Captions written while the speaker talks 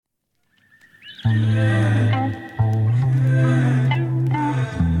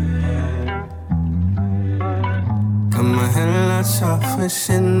Got my headlights off, we're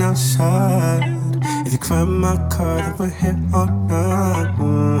sitting outside. If you climb my car, then we're here all night.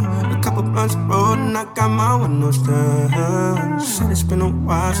 A couple blunts rolled and I got my windows down. Said it's been a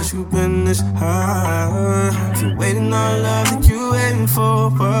while since you've been this high. If you're waiting on love, then you waiting for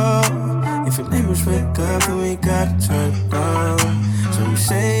what? If your neighbors wake up, then we gotta turn it down. So you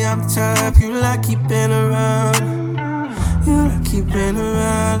say I'm the type you like keeping around. You like keeping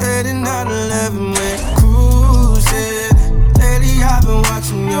around. Late at night, 11, we're cruising. Lately I've been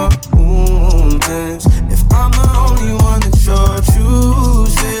watching your movements. If I'm the only one that you're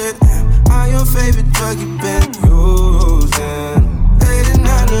choosing, am I your favorite drug you've been using? Late at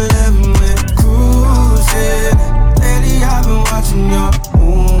night, 11, we're cruising. Lately I've been watching your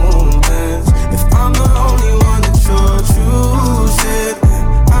movements. If I'm the only one that you're choosing,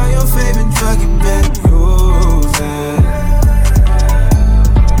 am I your favorite drug you've been using?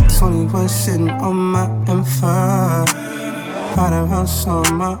 21 sitting on my M5, ride around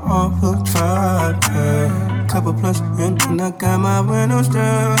on my all-wheel drive, yeah. Couple plus in and I got my windows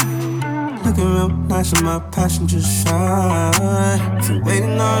down. Looking real nice in my passenger side. If you're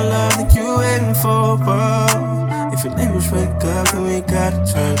waiting on love, then you waiting for what? If your neighbors wake up, then we gotta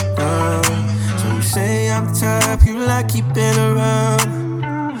turn it down. So you say I'm the type you like keeping around.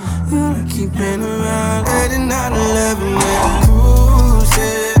 You like keeping around. Late at night, 11, we're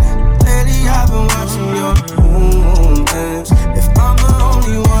cruising. Lately I've been watching your movements. If I'm the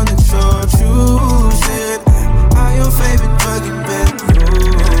only one that you're choosing, am I your favorite drug you've been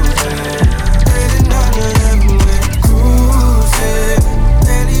using? Late at night, 11, we're cruising.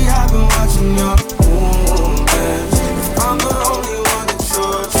 Lately I've been watching your movements. If I'm the only one that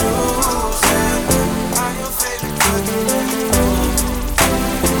you're choosing, am I your favorite drug you've been using?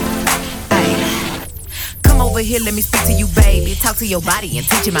 Come over here, let me speak to you, baby. Talk to your body and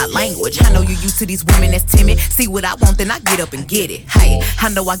teach you my language. I know you used to these women that's timid. See what I want, then I get up and get it. Hey, I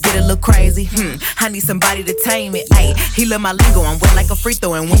know I get a little crazy. I need somebody to tame it. Hey, he love my lingo. I'm wet like a free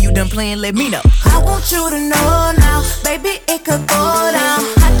throw, and when you done playing, let me know. I want you to know now, baby, it could go down.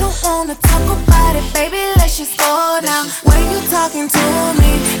 I don't wanna talk about it, baby, let's just go now. When you talking to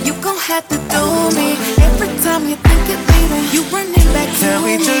me, you gon' have to do me. Every time you think you're leaving, you running back to me. Can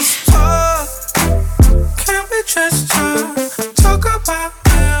we just talk? Can we just talk? Talk about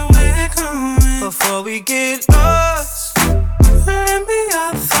where we're going before we get lost. Let me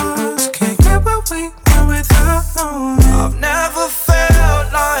our thoughts. Can't get what we want without knowing. I've never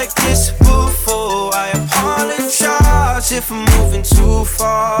felt like this before. I apologize if I'm moving too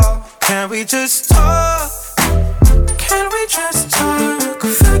far. Can we just talk? Can we just talk?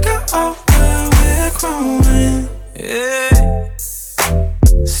 Figure out where we're growing. Yeah.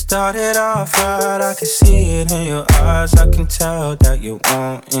 Started off right, I can see it in your eyes. I can tell that you're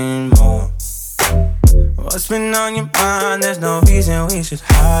wanting more. What's been on your mind? There's no reason we should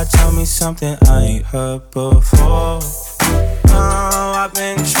hide. Tell me something I ain't heard before. Oh, I've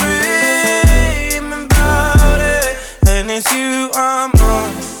been dreaming about it, and it's you I'm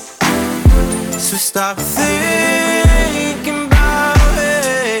on. So stop thinking about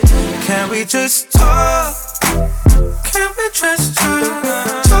it. Can we just talk? Can we just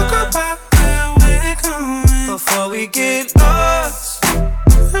talk? Talk about where we're going before we get lost.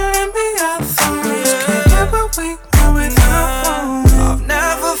 Let me our thoughts. Can't get what we want without knowing. I've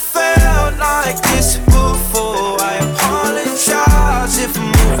never felt like this before. I apologize if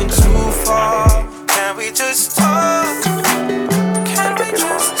I'm moving too far. Can we just talk? Can we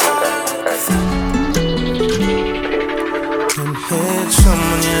just talk? Can hit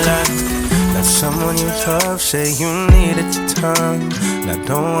someone you like, not someone you love. Say you needed the time, and I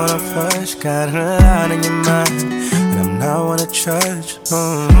don't wanna rush. Got a lot in your mind, and I'm not one to judge.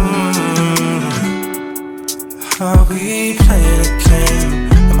 Are we playing a game?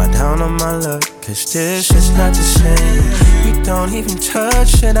 Am I down on my luck? Cause this is not the same. We don't even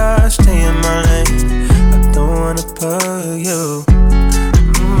touch it, I stay in my lane. I don't wanna bug you.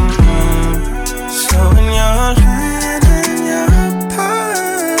 So when you're lying in your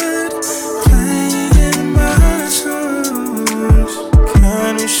part, playing my songs,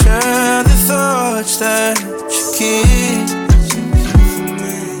 can you share the thoughts that you keep from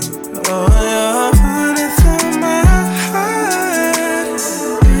me? Oh, you're running through my heart,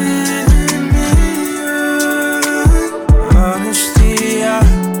 leading me on. Honestly, I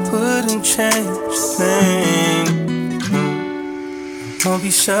wouldn't change a thing. Don't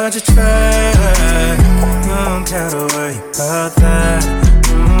be such a drag. You don't gotta worry about that.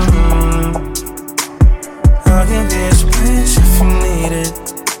 I can be a space if you need it.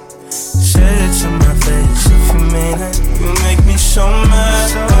 Say it to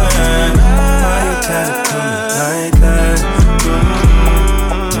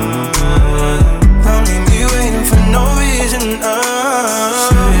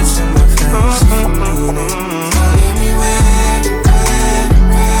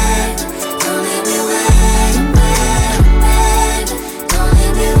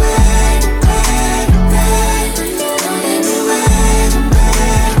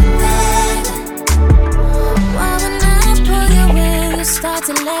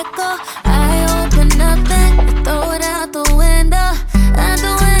let go. I open nothing, throw it out the window. I'd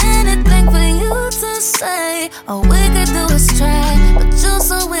do anything for you to say. All we could do is try, but you're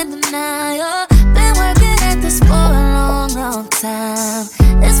so in denial. Been working at this for a long, long time.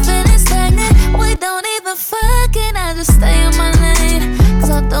 It's feeling stagnant, we don't even fucking. I just stay in my lane, cause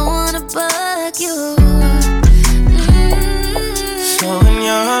I don't wanna bug you. So when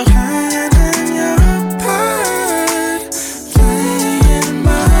you're hiding in your part, playing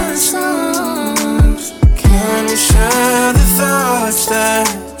my songs, can you share the thoughts that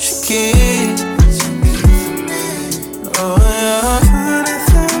you keep? Oh, you're running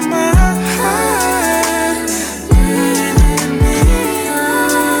through my heart, leading me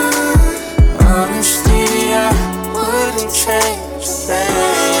on. Honestly, I wouldn't change a thing.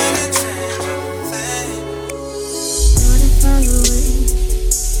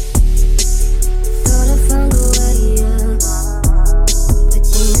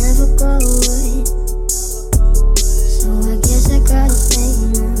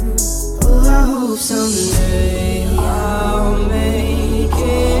 Someday I'll make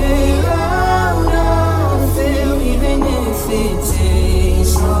it out of it, even if it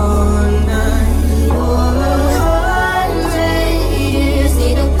takes all night or 100 years.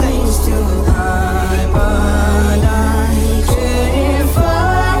 Need a place to hide, but I can't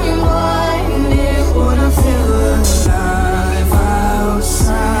find one near when I feel alive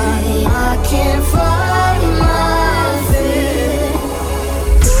outside. I can't find my fear.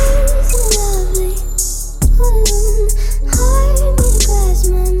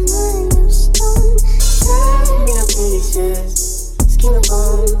 Skin of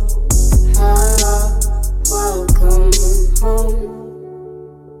bone, welcome home.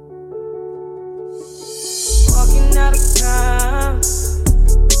 Walking out of time,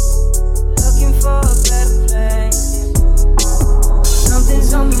 looking for a better place.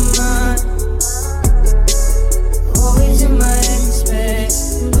 Something's on my mind, always in my headspace.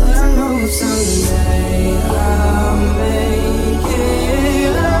 But I know someday I'll make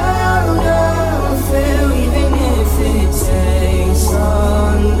it out of it, even if it takes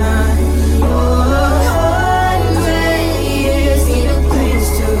all night or 100 years. Need a place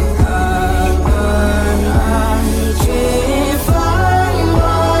to hide, but I can't find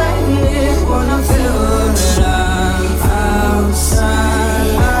one near when I feel alive outside.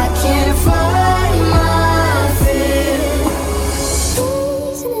 I can't find my fear.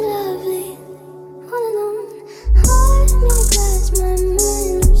 Isn't it lovely? All alone, heart made of glass, my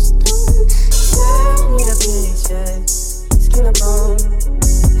mind of stone. Need a picture, skin of bone.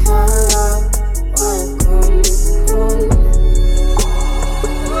 Welcome home.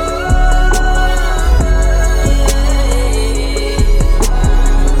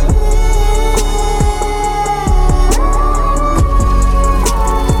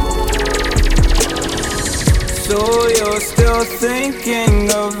 So you're still thinking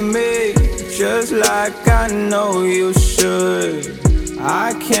of me, just like I know you should.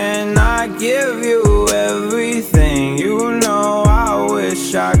 I cannot give you everything, you know I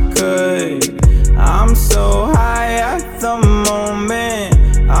wish I could. I'm so high at the moment,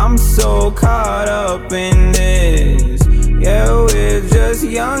 I'm so caught up in this. Yeah, we're just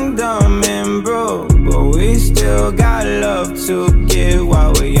young, dumb, and broke, but we still got love to give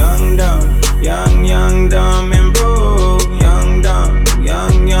while we're young, dumb. Young, young, dumb, and broke. Young, dumb,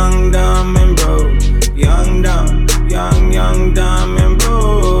 young, dumb, and broke. Young, dumb, young, dumb, and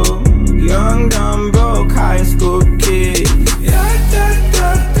broke. Young, dumb, broke high school kid.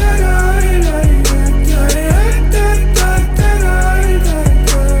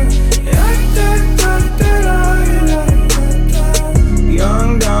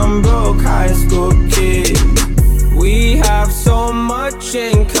 Young, dumb, broke high school kid. We have so much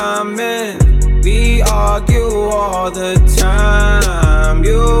in common. We argue all the time.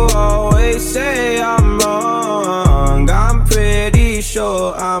 You always say I'm wrong. I'm pretty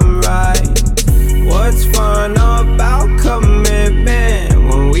sure I'm right. What's fun about commitment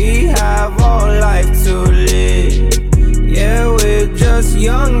when we have all life to live? Yeah, we're just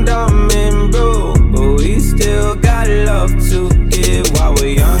young, dumb, and broke, but we still got love to give while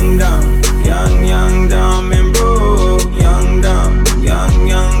we're young, dumb. Young, dumb, and broke. Young, dumb, young,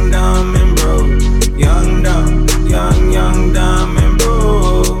 dumb, and broke. Young, dumb, young, dumb, and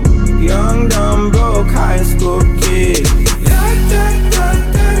broke. Young, dumb, broke high school kid.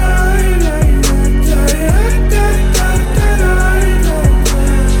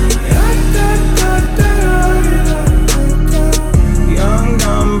 Young,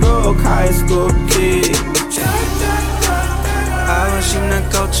 dumb, broke high school kid. I don't seem to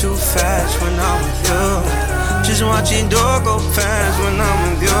go too fast when I'm with you. Just watching door go fast when I'm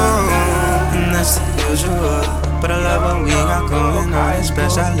with you. And that's the usual. But I love what we got going on. It's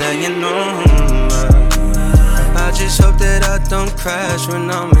best I let you know. I just hope that I don't crash when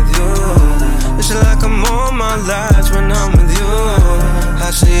I'm with you. It's like I'm on my last when I'm with you.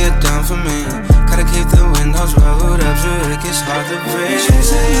 I see it down for me. Gotta keep the windows rolled up so it gets hard to breathe.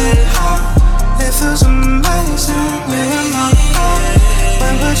 Chasing it hard, it feels amazing.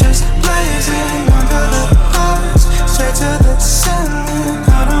 When we're just blazing under the stars, straight to the ceiling.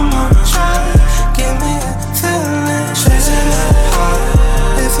 I don't wanna try, give me a feeling. Chasing it hard,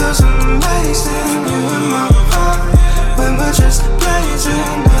 it feels amazing. You in my heart, when we're just blazing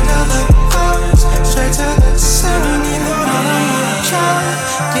under the stars, straight to the ceiling. I don't wanna try,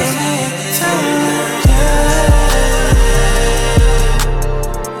 give me a feeling.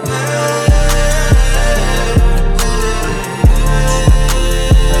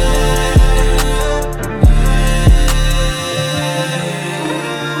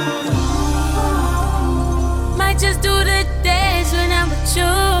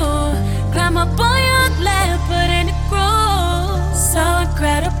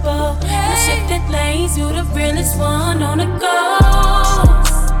 You the realest one on the go.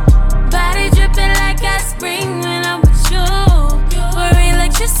 Body dripping like ice spring when I'm with you. For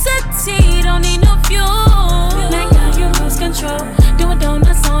electricity, don't need no fuel. Like how you lose control. Doing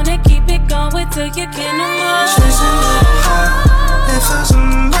donuts on it, keep it going till you can't no more. Chasing it hard, it feels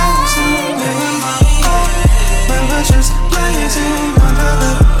amazing. When we're just blazing under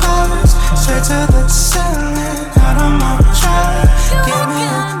the stars, straight to the ceiling. I don't wanna try, give me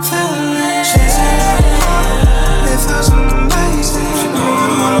a feeling. It feels amazing.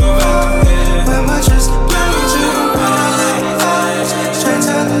 When we're just blazing under the stars, straight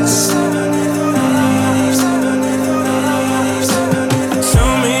to the ceiling.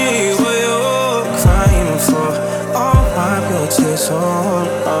 Tell me what you're crying for. I'll wipe your tears all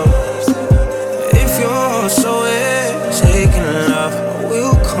up. If you're so taking love,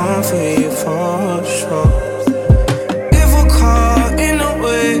 we'll come for you for sure. If we're caught in a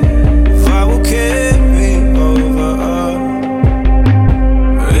wave, I will carry over.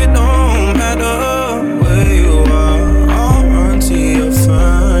 It don't matter where you are, I'll run to your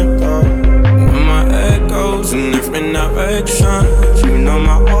front door. When my head goes in different directions, you know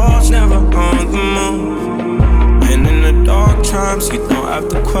my heart's never on the move. And in the dark times, you don't have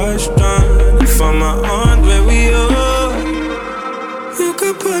to question if I'm on where we are. You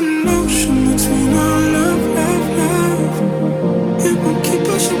could put an ocean between our love, love, love. It won't keep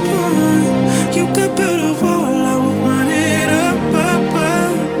us apart. You could build a wall, I will run it up, up,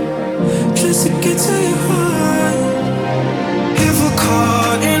 up, just to get to your heart. If we're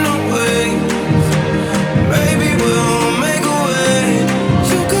caught in a wave, maybe we'll make a way.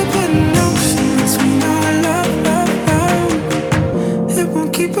 You could put an ocean between our love, love, love. It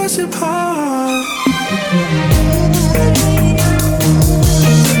won't keep us apart.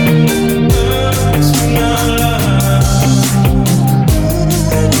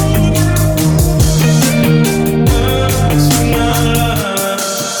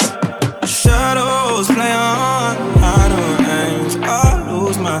 Shadows play on, I don't aim, I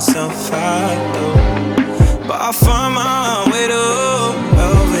lose myself, I do. But I find my way to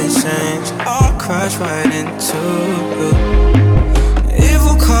velvet change, I'll crash right into you. If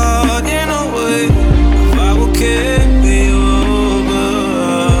we're caught in a wave, I will carry you over.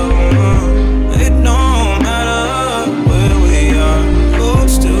 It don't matter where we are, you're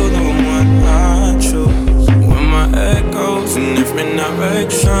still the one I choose. When my head goes in different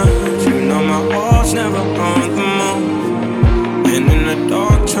directions, you know my heart's never on the move. And in the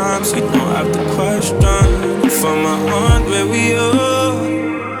dark times, you don't have to question if I'm on where we are.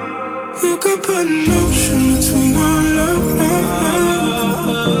 You could put an ocean between our love, love,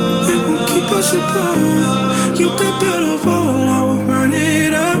 love. It won't keep us apart. You could build a wall, I will run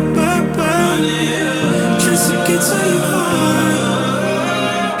it up, up, up, just to get to your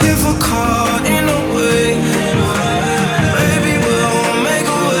heart. If we're caught in a wave, baby, we'll make a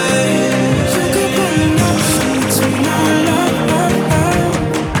way. You could put an ocean between our love, love,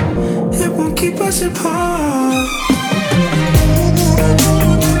 love. It won't keep us apart.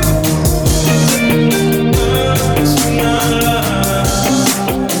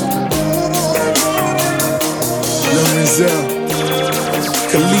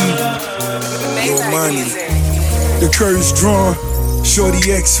 Khalid, the curtain's drawn,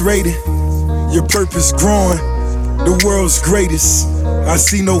 shorty X-rated. Your purpose growing, the world's greatest. I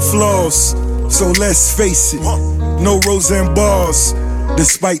see no flaws, so let's face it. No rose and bars,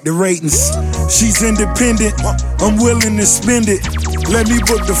 despite the ratings. She's independent, I'm willing to spend it. Let me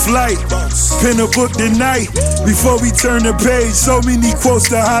book the flight, pen a book tonight. Before we turn the page, so many quotes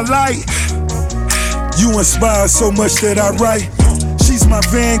to highlight. You inspire so much that I write. She's my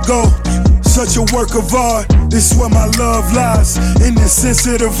Van Gogh, such a work of art. This is where my love lies, in the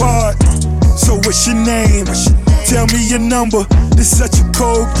sensitive heart. So what's your name? Tell me your number. This such a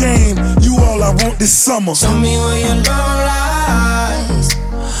cold game. You all I want this summer. Tell me where your love lies.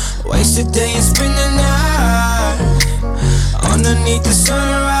 Waste a day and spend the night underneath the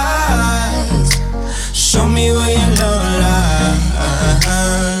sunrise. Show me where your love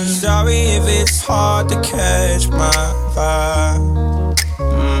lies. Sorry if it's hard to catch my vibe.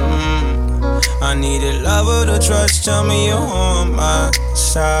 I need a lover to trust. Tell me you're on my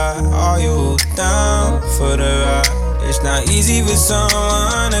side. Are you down for the ride? It's not easy for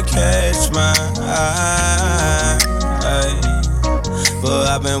someone to catch my eye, but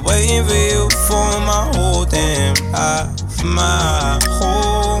I've been waiting for you for my whole damn life, my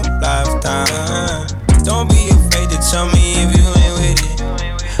whole lifetime. Don't be afraid to tell me if you ain't with it.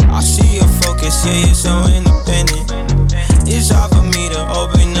 I see your focus, yeah, you're so independent. It's hard for me to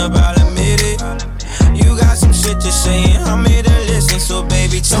open up, I'll admit it. You got some shit to say and I'm here to listen. So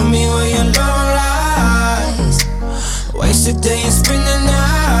baby, tell me where your love lies. Waste a day and spend the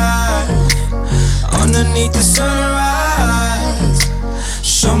night underneath the sunrise.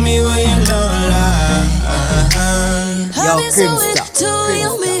 Show me where your love lies. I've been so into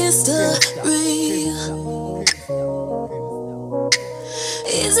your mystery.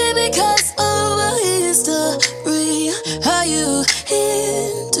 Is it because of a history? Are you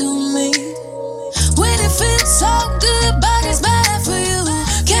into me? When it feels so good, but it's bad for you.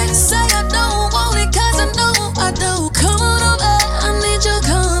 Can't say I don't want it, cause I know I don't. Come on over, I need your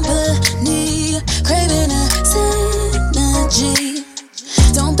company. Craving a synergy.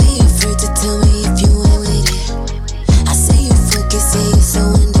 Don't be afraid to tell me if you ain't with it. I see you focus, yeah, you're so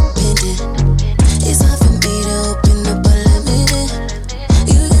independent. It's hard for me to open up, I'll admit it.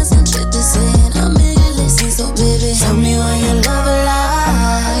 You got some shit to say and I'm here to listen. So baby, tell me where your love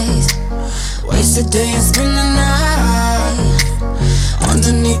lies. Waste a day and spend the night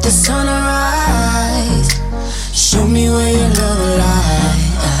underneath the sunrise. Show me where your love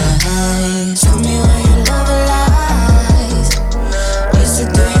lies. Show me where your love lies. Waste a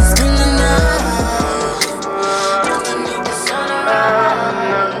day and spend the night underneath the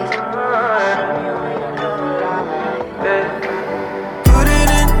sunrise. Put it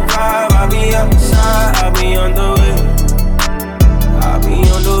in 5, I'll be outside, I'll be on the way. I'll be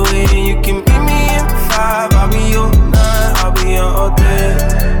on the way, you can meet me in 5. I'll be on 9, I'll be on all day.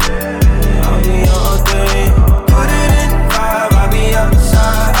 I'll be on all day. Put it in 5, I'll be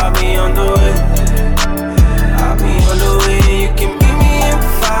outside, I'll be on the way. I'll be on the way, you can meet me in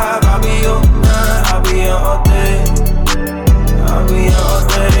 5. I'll be on 9, I'll be on all day. I'll be on all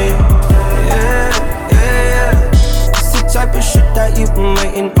day. Yeah, yeah. It's the type of shit that you've been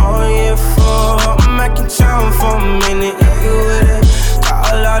waiting all year for. I'm making time for a minute, if you with it.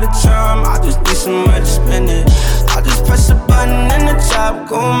 Got a lot of time, I just need some way to spend it. I just press a button and the top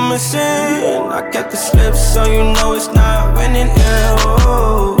go missing. I kept the slip so you know it's not raining. Yeah,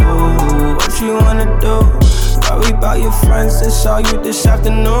 oh, what you wanna do? Worry about your friends, they saw you this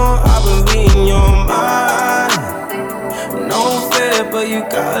afternoon. I've been reading your mind. No fear, but you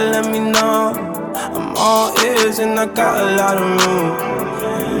gotta let me know. I'm all ears and I got a lot of room.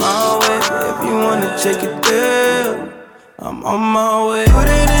 On my way, if you wanna take it there, I'm on my way. Put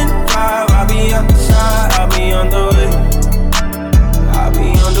it in 5, I'll be outside, I'll be on the way. I'll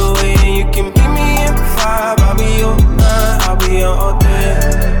be on the way, and you can meet me in 5. I'll be on 9, I'll be on all day.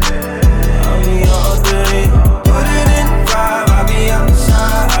 I'll be on all day. Put it in 5, I'll be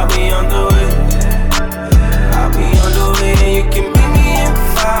outside, I'll be on the way. I'll be on the way, and you can meet me in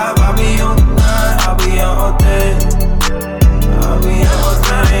 5. I'll be on 9, I'll be on all day. I'll be on all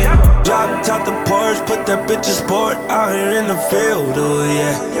day. Dropped out the Porsche, put that bitch in sport out here in the field, oh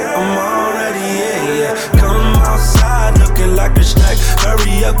yeah. I'm already, yeah. Come outside looking like a snack.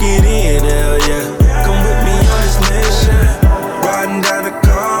 Hurry up, get in, hell yeah. Come with me on this mission. Riding down the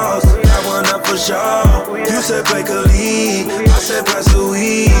coast, got one up for sure. You said play Khalid, I said pass the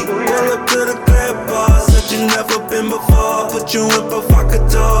weed. Pull up to the crib bar, said you never been before. Put you in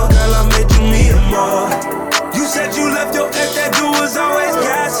provocateur, girl, I made you me more. You said you left your ex, that dude was always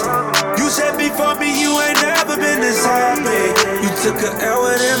gassing. You said before me you ain't never been this happy. You took a L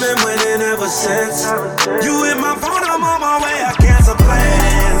with him and winning ever since. You in my phone, I'm on my way, I cancel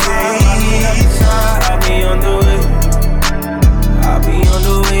plans. I'll be on the way. I'll be on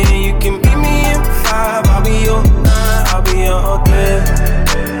the way, and you can meet me in 5. I'll be on 9, I'll be on all day.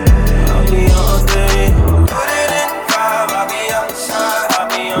 I'll be on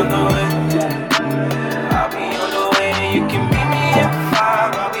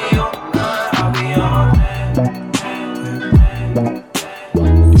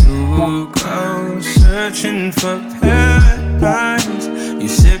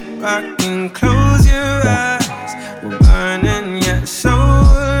back and close your eyes. We're burning yet so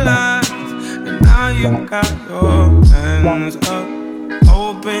alive. And now you got your hands up,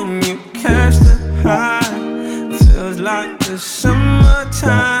 hoping you catch the high. Feels like the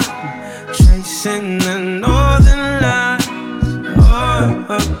summertime, chasing the northern lights.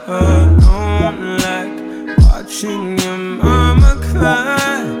 Don't like watching your mama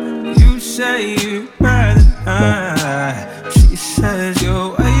cry. You say you'd rather die. She says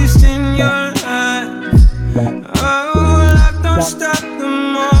you're wasting your life. Oh, life don't stop the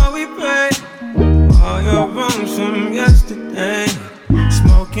more we pray. All your wrongs from yesterday,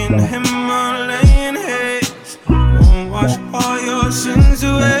 smoking Himalayan haze won't wash all your sins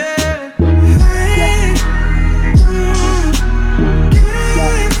away.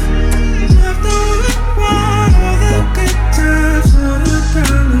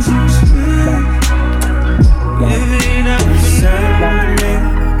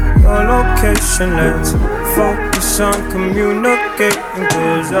 Let's focus on communicating,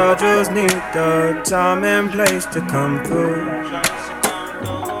 'cause I just need the time and place to come through.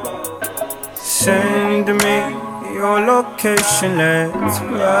 Send me your location, let's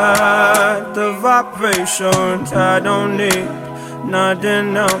ride the vibrations. I don't need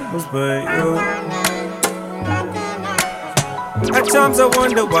nothing else but you. At times I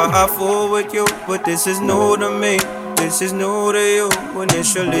wonder why I fool with you, but this is new to me. This is new to you.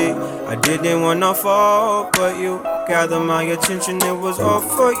 Initially, I didn't wanna fall, but you gathered my attention, it was all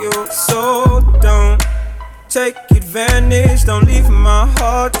for you. So don't take advantage, don't leave my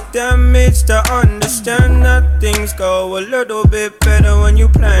heart damaged. I understand that things go a little bit better when you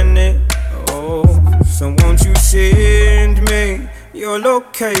plan it. Oh, so won't you send me your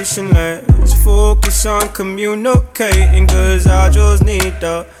location? Let's focus on communicating, 'cause I just need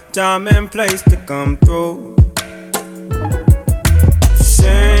the time and place to come through.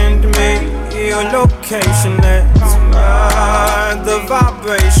 Send me your location, let's ride the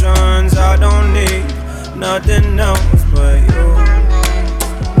vibrations. I don't need nothing else but you.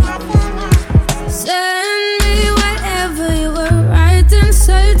 Send me whatever you were writing.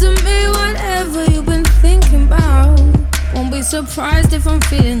 Say to me whatever you've been thinking about. Won't be surprised if I'm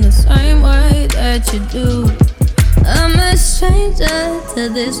feeling the same way that you do. I'm a stranger to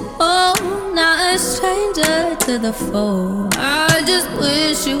this world, not a stranger to the foe. I just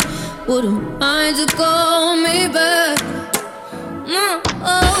wish you wouldn't mind to call me back.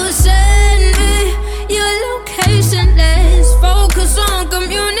 Oh, send me your location. Let's focus on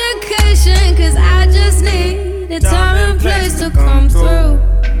communication, 'cause I just need the time and place to come through.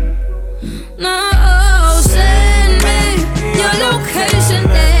 No, send me your location.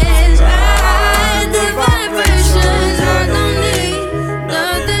 Let's ride the vibrations. I don't need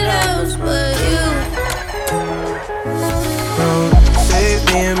nothing else but you. Don't save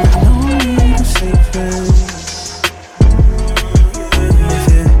me and me, no need to save me. If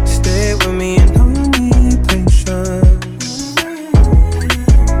you stay with me and no need patience.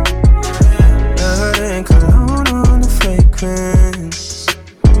 Blood and cologne on the fragrance.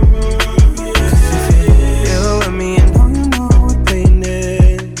 'Cause if you're with me and no, you know what pain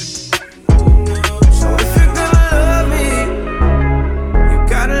is. So if you're gonna love me, you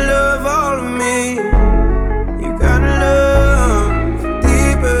gotta love all of me. You gotta love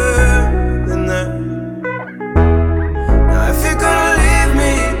deeper than that. Now if you're gonna leave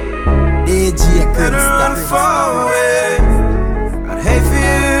me, better run far away. I'd hate for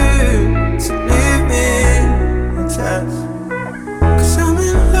you to leave me attached. 'Cause I'm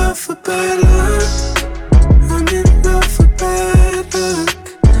in love for bad luck. I'm in love for bad luck.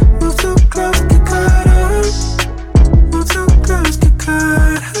 Move too close, get caught up. Move too close, get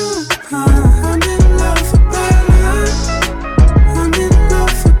caught up. I'm in love for bad luck. I'm in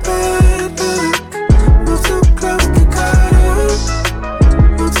love for bad luck. Move too close, get caught up.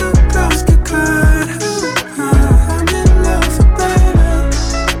 Move too close, get caught up. I'm in love for bad luck.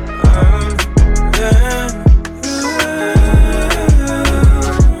 Yeah.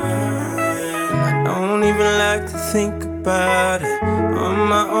 I don't even like to think about it. On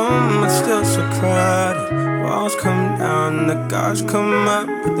my own, it's still so crowded. Walls come down, the guards come up,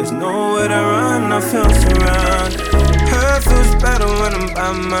 but there's nowhere to run. I feel surrounded. Hurt feels better when I'm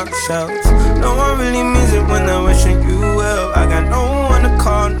by myself. No one really means it when they're wishing you well. I got no one to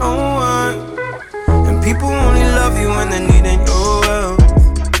call, no one. And people only love you when they're needing your help.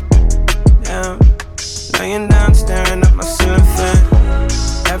 Yeah, laying down, staring at my ceiling fan.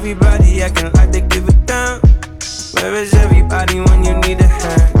 Everybody acting like they give a damn. Where is everybody when you need a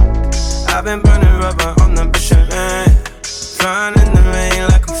hand? I've been burning rubber on the mission, man. Flying in the rain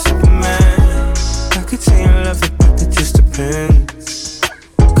like I'm Superman. I could say I love it, but it just depends.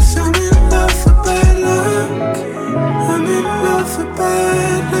 'Cause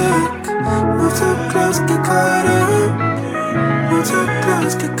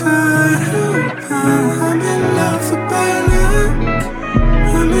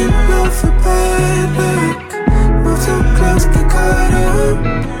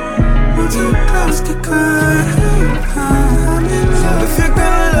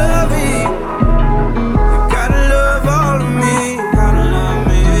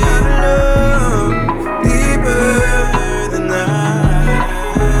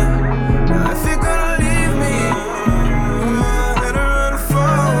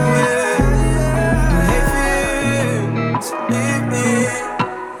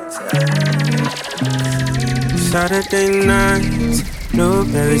Saturday nights,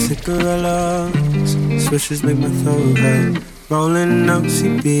 blueberry cigarillos, swishes make my throat hurt. Rolling up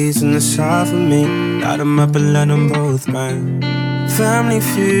CBs in the side for me, light them up and let them both burn. Family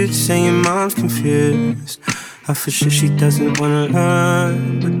feud, saying mom's confused. I for sure she doesn't wanna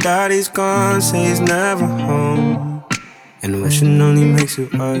learn, but daddy's gone, say he's never home. And wishing only makes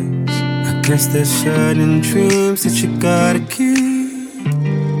it worse. I guess there's certain dreams that you gotta keep,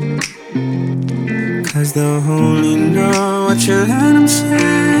 'cause they'll only know what you let them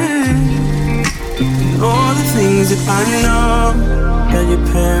say. And all the things that I know that your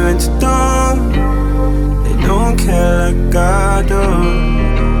parents don't, they don't care like I do,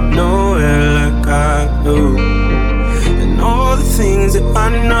 nowhere like I do. And all the things that I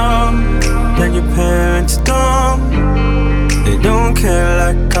know that your parents don't, they don't care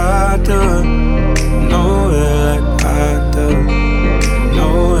like I do, nowhere like I do,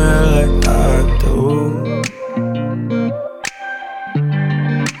 nowhere like I do,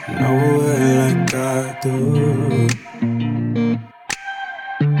 nowhere like I do.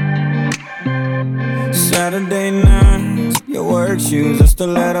 Saturday night, your work shoes are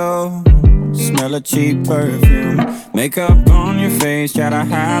stiletto. Smell of cheap perfume, makeup on your face, try to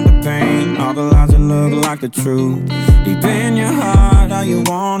hide the pain. All the lies that look like the truth. Deep in your heart, all you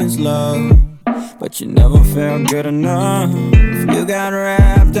want is love, but you never felt good enough. You got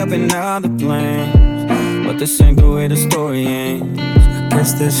wrapped up in other plans, but this ain't the way the story ends. I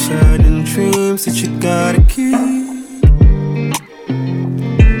guess there's certain dreams that you gotta keep,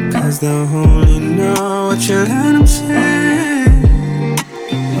 'cause they'll only know what you let them say.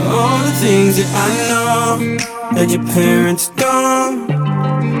 All the things that I know that your parents don't,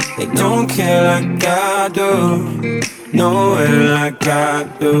 they don't care like I do, nowhere like I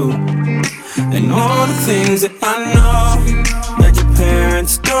do. And all the things that I know that your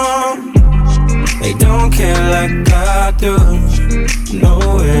parents don't, they don't care like I do,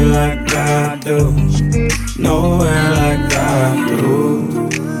 nowhere like I do, nowhere like I do.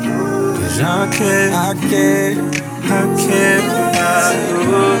 'Cause I care, I care, I care about you.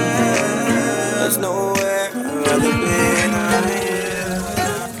 There's nowhere I'd rather be than here.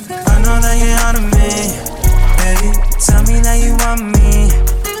 I know that you're out of me, baby. Tell me that you want me,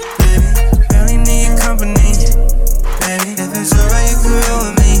 baby. Barely need your company, baby. If it's alright, you can roll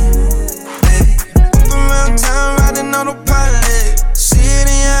with me, baby. I'm around town riding autopilot. See it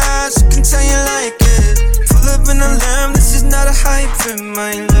in your eyes, I can tell you like it. Pull up in a lamb, this is not a hype in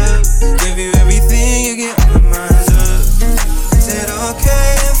my love. Give you everything, you get all of my love. Is it okay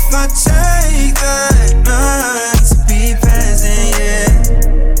if I take that night to be present, yeah?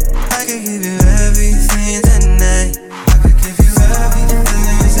 I could give you everything tonight. I could give you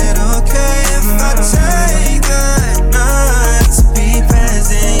everything. Is it okay if I take that night to be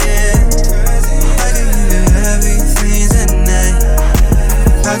present, yeah? I could give you everything tonight.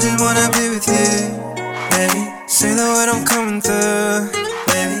 I just wanna be with you, baby. Say the word, I'm coming through,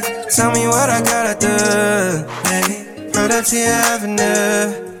 baby. Tell me what I gotta do, baby. Right up to your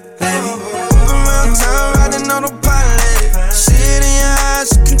avenue, baby. I'm around town riding autopilot. See it in your eyes,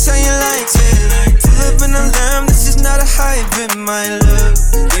 I can tell you like it. Pull up in a lamb, this is not a hype in my love.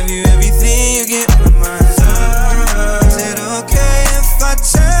 Give you everything, you get all of my love. Is it okay if I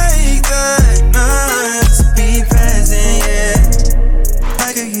take that night to be present, yeah?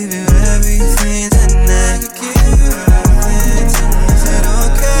 I could give you everything tonight. Is it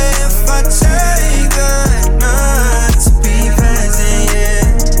okay if I take that night to be present, yeah?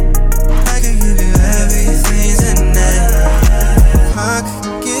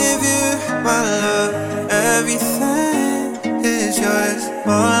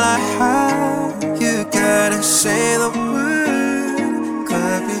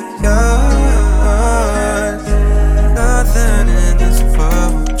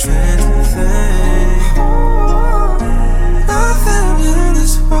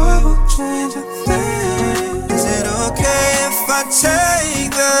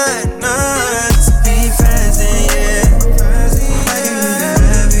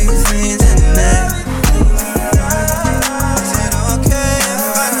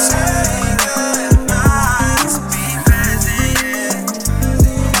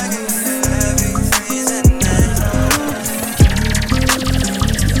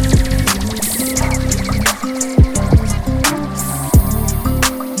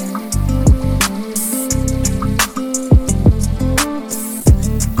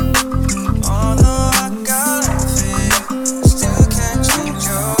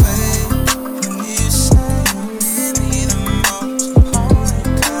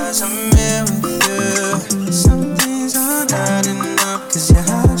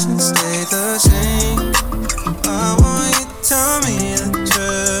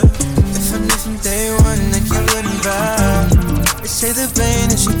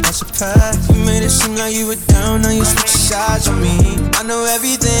 surprised. You made it seem like you were down, now you switch sides on me. I know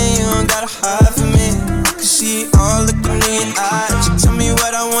everything, you don't gotta hide from me. Can see it all looking in your eyes. You tell me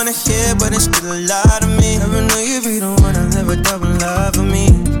what I wanna hear, but it's still a lie to me. Never knew you'd be the one to live a double life for me.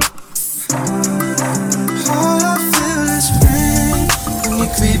 All I feel is pain when you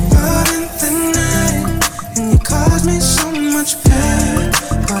creep out in the night, and you cause me so much pain,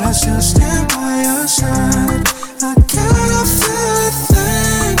 but I still stand by your side. I cannot feel a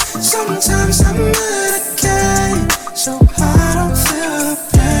thing. Sometimes I medicate, so I don't feel the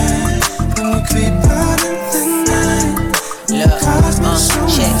pain when you creep out in the night.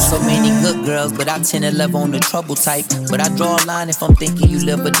 Check, so many good girls, but I tend to love on the trouble type. But I draw a line if I'm thinking you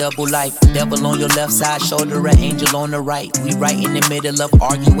live a double life. Devil on your left side, shoulder an angel on the right. We right in the middle of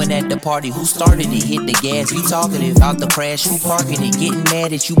arguing at the party. Who started it? Hit the gas. You talkative, out the crash. Who parking it? Getting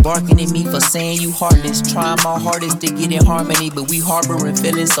mad at you, barking at me for saying you heartless. Trying my hardest to get in harmony, but we harboring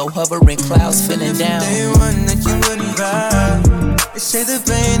feelings, so hovering clouds feeling down. Day one that you wouldn't vibe. They say the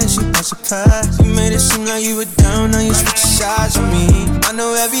pain is you by surprise. You made it seem like you were down, now you switch sides with me. I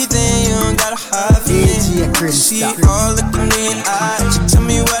know everything, you don't gotta hide from me. See it all looking in your eyes. You tell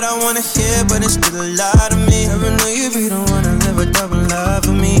me what I wanna hear, but it's still a lie to me. Never knew you'd be the one to live a double life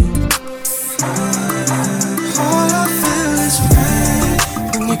for me. All I feel is pain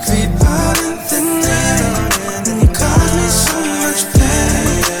when you creep out in the night, and you cause me so much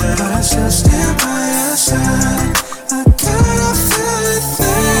pain, but I still stand by your side. I cannot feel a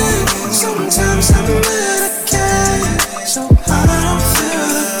thing. Sometimes I medicate, so I don't feel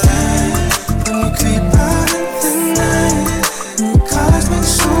the pain when you creep out in the night, and you cause me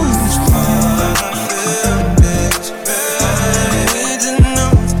so much pain. I feel this pain to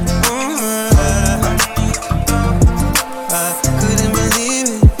know. I couldn't believe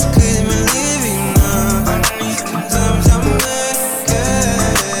it, no. Sometimes I medicate,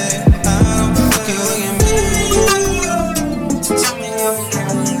 I don't feel you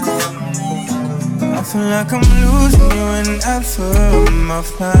I feel like I'm losing you whenever I'm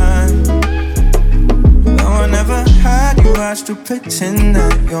offline. Though I never had you, I still pretend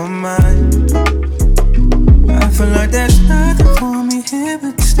that you're mine. I feel like there's nothing for me here,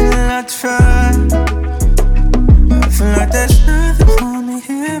 but still I try. I feel like there's nothing for me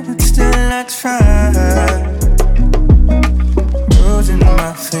here, but still I try. Losing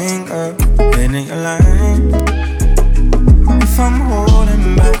my finger, hitting your line. If I'm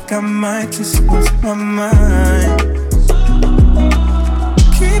holding back, I might just lose my mind.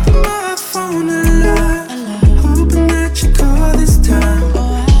 Keeping my phone alive, hoping that you call this time.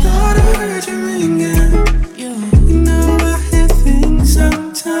 Thought I heard you ringing. You know I hear things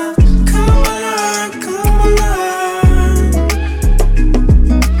sometimes. Come alive, come alive.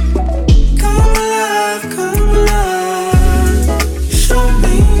 Come alive, come alive. Show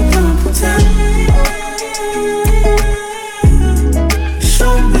me, don't pretend.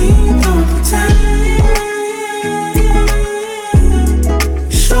 Show me, don't pretend.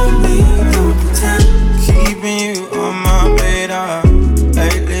 Show me, don't pretend. Keeping you on my radar.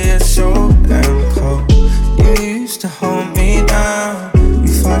 Lately it's so damn cold. You used to hold me down. We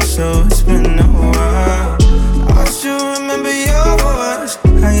fought so it's been a while. I still remember your voice.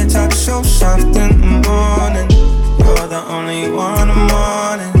 How you talk so soft in the morning. You're the only one I'm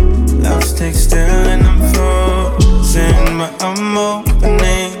wanting. Love sticks still and I'm frozen, but I'm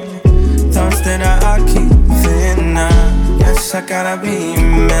opening. Thoughts that I keep within. I guess I gotta be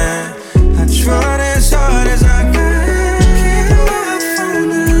mad. I tried as hard as I can. Keep my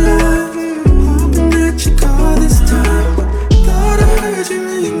phone alive, hoping that you call this time. Thought I heard you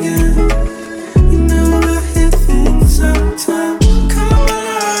ringing. You know I hear things sometimes. Come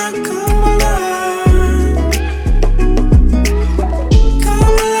alive, come alive.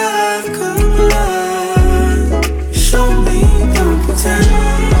 Come alive, come alive. Show me, don't pretend.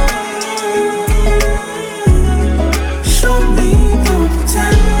 Show me, don't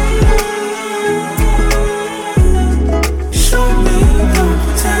pretend. Show me, don't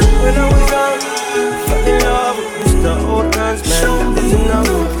pretend. When I was young, fell in love with Mr. Old Man's man. Show me,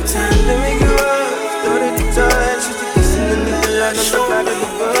 don't pretend. Let me give up, started to touch. Used to kissing in the light on the back of the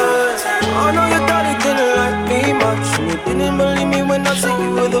bus. I know you thought it didn't like me much, and you didn't believe me when I said you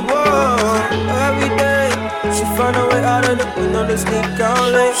were the one. Every day, she found a way out of the window to sneak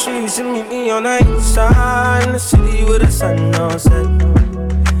out late. She used to meet me on the east side in the city with the sun on set.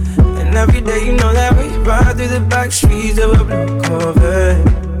 And every day, you know that we ride through the back streets of a blue Corvette.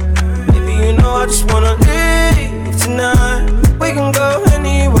 Baby, you know I just wanna leave tonight. We can go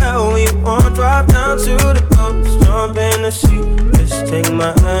anywhere we want. Drive down to the coast, jump in the sea. Just take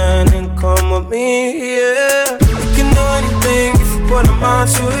my hand and come with me, yeah. We can do anything if you put a mind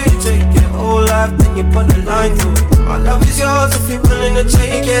to it. you put the line through it. My love is yours if you're willing to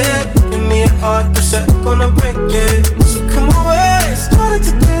take it. Give me a heart that's gonna break it. So come away, started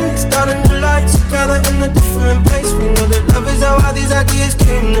today, starting to life together in a different place. We know that love is how these ideas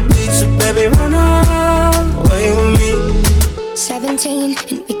came to be. So baby, run away with me. 17,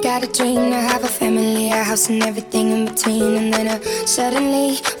 and we got a dream to have a family, a house and everything in between. And then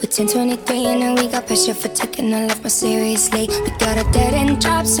suddenly, we're 10, 23, and now we got pressure for taking our life more seriously. We got our dead end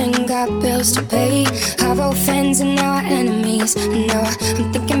jobs and got bills to pay. Our old friends and now our enemies. And now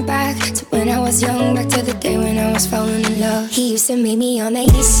I'm thinking back to when I was young, back to the day when I was falling in love. He used to meet me on the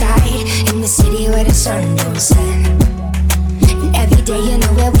east side, in the city where the sun don't set. And every day, you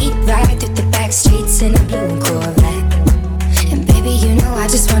know where we'd ride through the back streets in a blue Corvette. And baby, you know I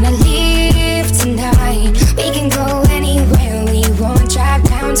just wanna leave tonight. We can go anywhere we want. Drive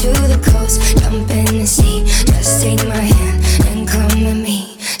down to the coast, jump in the sea. Just take my hand and come with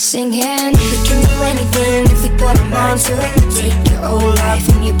me. Singing, we can do anything if we put our mind to it. Take your whole life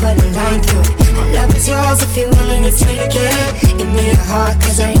and you put a line through it. My love is yours if you're willing to take it. Give me your heart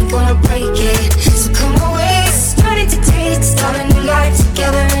cause I ain't gonna break it. So come away, starting to taste, start a new life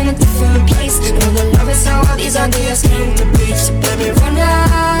together in a different place. Know the love is how all these ideas came to be. So baby, run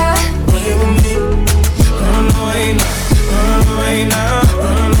away with me. Run away now, run away now,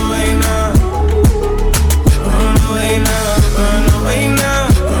 run away now. Run away now, run away now,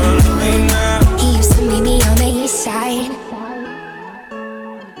 run away now. He used to meet me on the east side.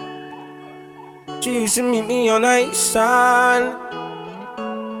 She used to meet me on the east side.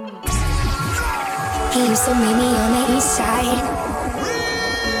 He used to meet me on the east side.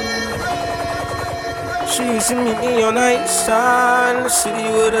 She used to meet me on the east side, the city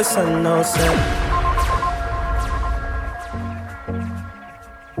where the sun don't set.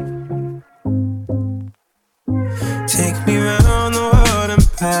 Take me round the world and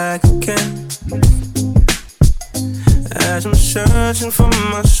back again, as I'm searching for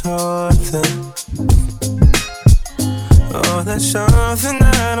my something. Oh, that's something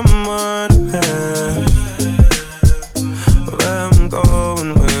that I'm wondering, where I'm going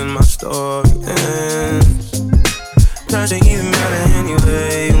when my story ends. Doesn't even matter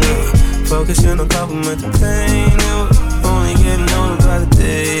anyway. Focusing on coping with the pain. We're only getting older by the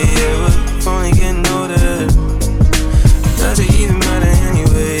day. We're only getting older. Doesn't even matter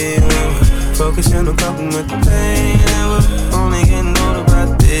anyway. Focusing on coping with the pain. We're only getting older by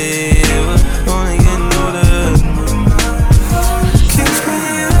the day. We're only getting older. Keeps me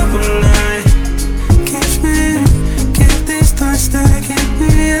up all night. Keeps me, keep these thoughts that keep me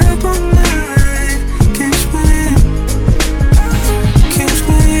up all night. Keeps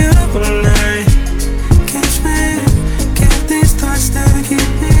me up all night. Keeps me, keep these thoughts that keep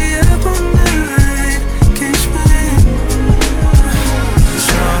me up all night. Keeps me.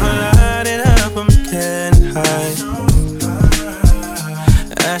 So I light it up, I'm getting high.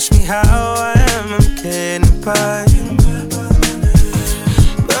 Ask me how I am, I'm getting by.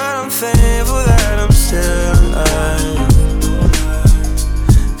 But I'm thankful that I'm still alive,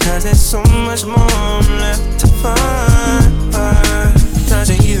 cause there's so much more left to find.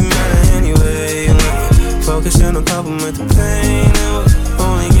 Doesn't even matter anyway. Focusing on coping with the pain. We're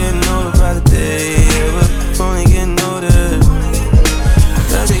only getting older by the day. We're only getting older.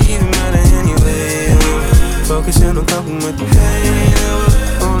 Doesn't even matter anyway. Focusing on coping with the pain.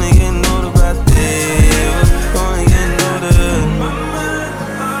 We're only getting older by the day. We're only getting older.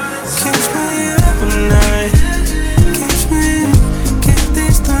 Keeps me up all night. Keeps me, keep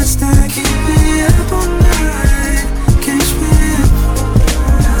these thoughts that keep me up all night. Keeps me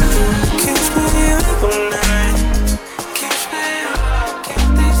up all night. Keeps me up, keep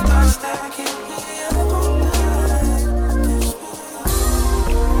these thoughts that keep me up all night.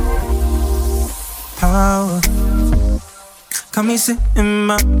 Power, got me sitting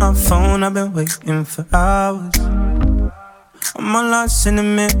by my phone. I've been waiting for hours. I'm all lost in the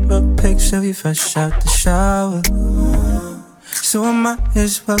mirror, picture of you fresh out the shower. So I might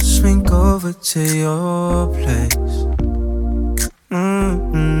as well swing over to your place.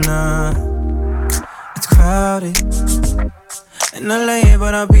 Nah, it's crowded in LA,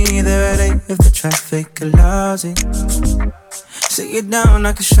 but I'll be there at 8 if the traffic allows it. Sit you down,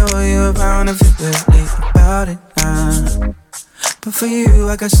 I can show you around if you're really about it. But for you,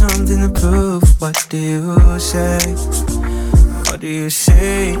 I got something to prove. What do you say? What do you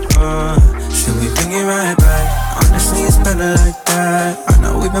say? Should we bring it right back? Honestly, it's better like that. I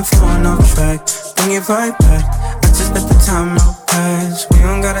know we've been falling off track. Bring it right back. I just let the time out pass. We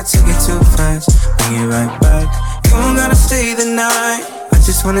don't gotta take it too fast. Bring it right back. You don't gotta stay the night. I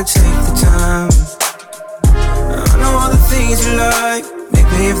just wanna take the time. I know all the things you like.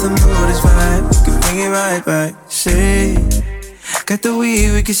 Maybe if the mood is right, we can bring it right back. Say, got the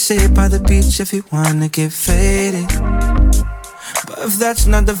weed, we can sit by the beach if you wanna get faded. But if that's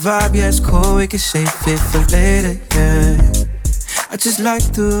not the vibe, yeah, it's cool, we can save it for later, yeah. I just like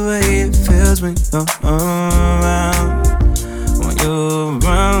the way it feels when you're around. When you're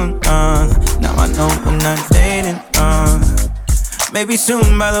around, now I know we're not dating, maybe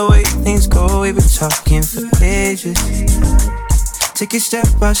soon, by the way things go, we've been talking for ages. Take it step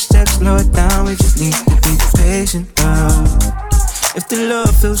by step, slow it down, we just need to be patient, if the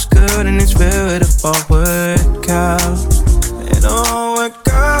love feels good and it's real, it'll all work out. It'll all work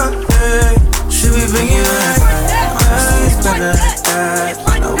out, yeah. Should we bring it right back? It's better like that. I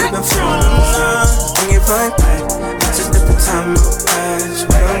know we've been falling in love. Bring it right back. Let's just let the time pass.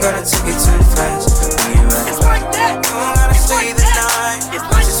 We don't gotta take it too fast. Bring it right back. You don't gotta stay the night. I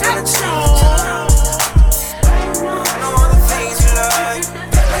just wanna change the time. I know all the things you like.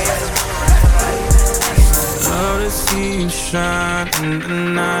 Love to see you shine in the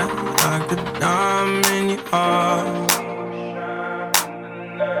night like the diamond in your heart.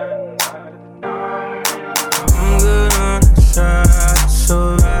 So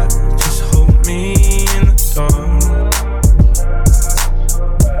right, just hold me in the dark.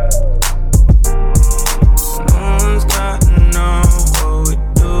 No one's gotta know what we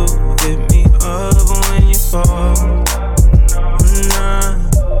do. Hit me up when you fall.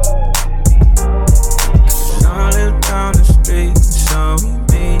 I live down the street, so we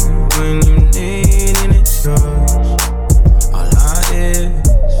meet when you need and it's yours. All I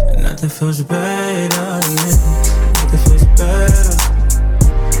is, and nothing feels better than this. Nothing feels better.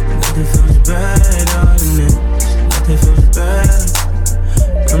 Nothing feels better than this. Nothing feels better.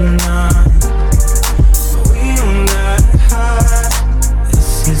 I'm not. But we don't gotta hide.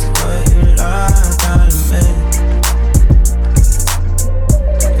 This is what you like, gotta admit.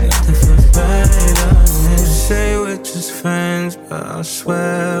 Nothing feels better than this. Say we're just friends, but I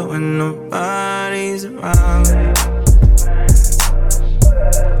swear when nobody's around.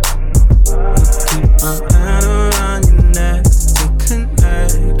 My hand around your neck, we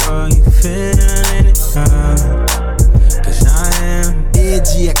connect. Are you feeling it now? Cause I am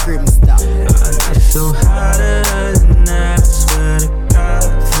AJ Crimstar. I get so hotter than that. I swear to God,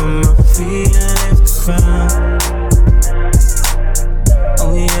 from my feet and hit the ground.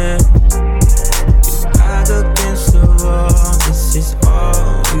 Oh yeah, you're back against the wall. This is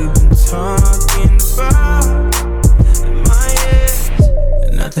all we've been talking about.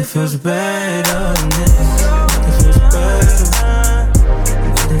 Nothing feels better than this. Nothing feels better.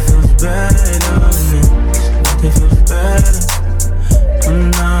 Nothing feels better than this. Nothing feels better. I'm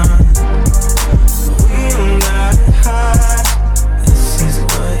not. We don't gotta hide. This is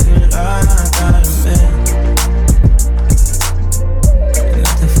what you like, gotta admit.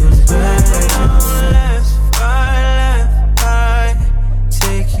 Nothing feels better. Left, right.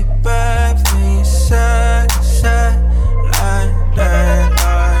 Take you back from your side, like that.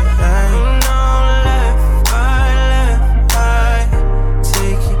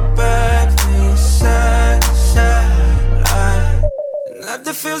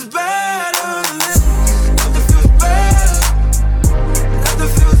 Nothing feels better than this. Nothing feels better. Nothing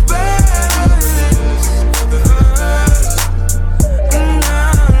feels better than this. We don't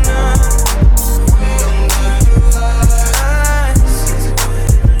gotta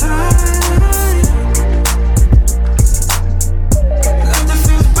nothing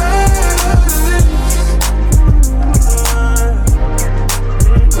feels better than this.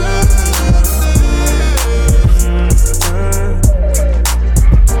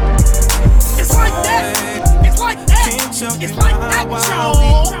 It's like that,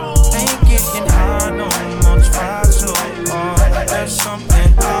 y'all. Ain't getting high no more, try so hard. There's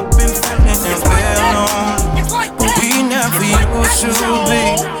something I've been feeling and well on, but we never used to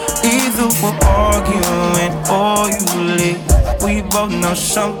be. Either we're arguing or you leave. We both know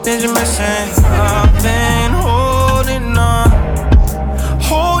something's missing. I've been holding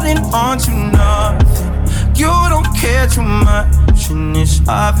on to nothing. You don't care too much, and it's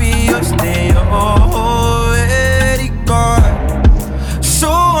obvious that you're already gone. So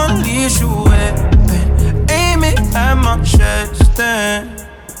unleash your weapon, aim it at my chest, and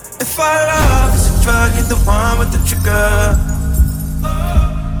if our love is a drug, you're the one with the trigger.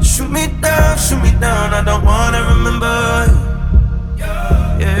 Shoot me down, I don't wanna remember.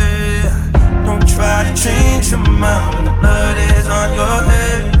 Yeah, don't try to change your mind when the blood is on your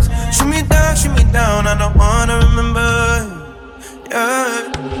hands. Shoot me down, I don't wanna remember.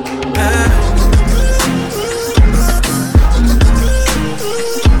 Yeah, yeah.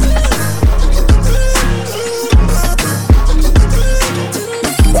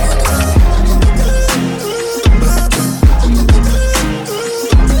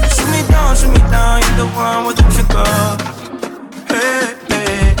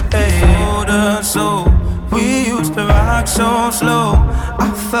 down slow.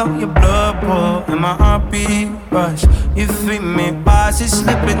 I felt your blood pour and my heartbeat rush. You feed me fast, it's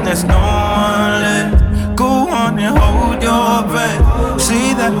slipping, there's no one left. Go on and hold your breath.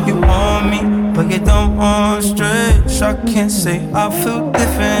 See that you want me, but you don't want stretch. I can't say I feel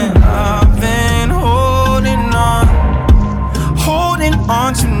different. I've been holding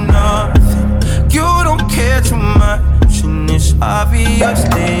on to nothing. You don't care too much, and it's obvious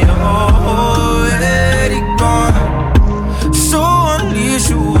they already gone. So unleash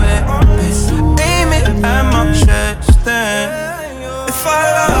your weapons, aim it at my chest. Then, if I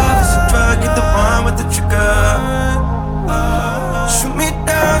love is a drug, you're the one with the trigger. Shoot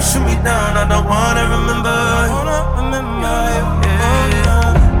me down, I don't wanna remember.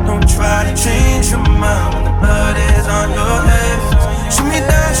 Don't try to change your mind when the blood is on your head. Shoot me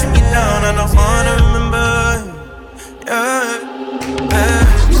down, I don't wanna remember. Yeah.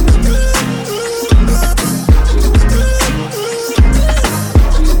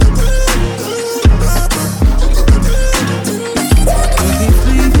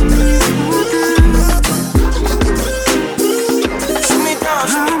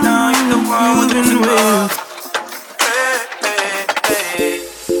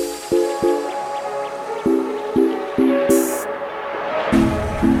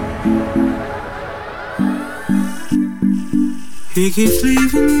 He keeps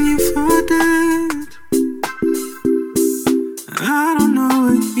leaving you for dead. I don't know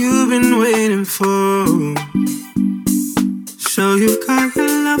what you've been waiting for. So you got your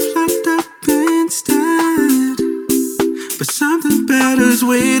love locked up instead. But something better's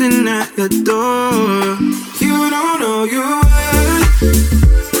waiting at your door. You don't know your worth.